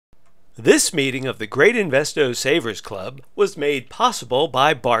This meeting of the Great Investo Savers Club was made possible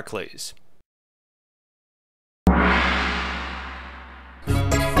by Barclays.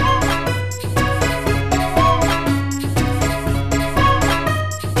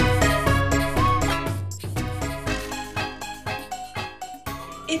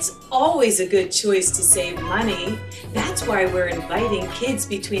 It's always a good choice to save money. That's why we're inviting kids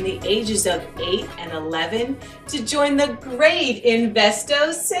between the ages of 8 and 11 to join the Great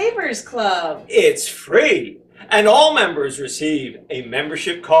Investo Savers Club. It's free, and all members receive a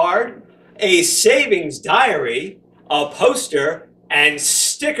membership card, a savings diary, a poster, and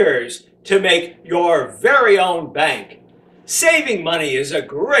stickers to make your very own bank. Saving money is a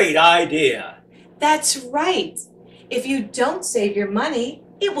great idea. That's right. If you don't save your money,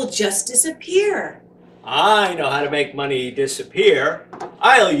 it will just disappear. I know how to make money disappear.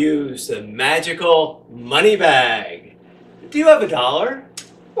 I'll use the magical money bag. Do you have $1?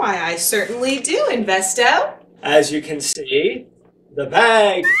 Why, I certainly do, Investo. As you can see, the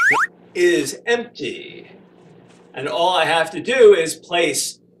bag is empty. And all I have to do is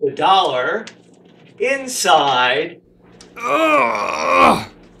place the $1 inside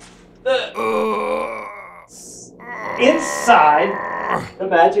the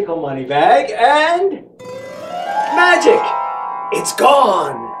magical money bag, and magic! It's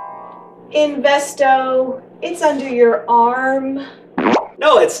gone! Investo, it's under your arm.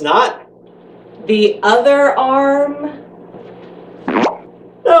 No, it's not. The other arm.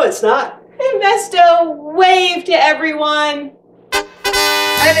 No, it's not. Investo, wave to everyone.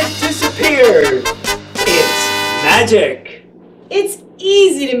 And it disappeared. It's magic. It's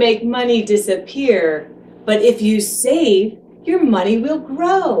easy to make money disappear, but if you save, your money will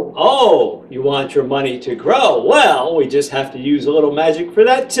grow. Oh, you want your money to grow? Well, we just have to use a little magic for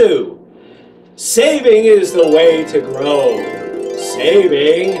that too. Saving is the way to grow.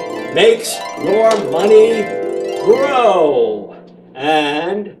 Saving makes your money grow.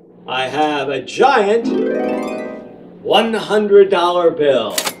 And I have a giant $100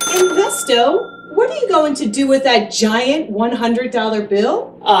 bill. Investo, what are you going to do with that giant $100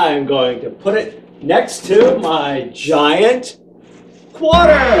 bill? I'm going to put it next to my giant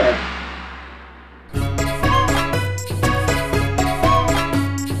quarter.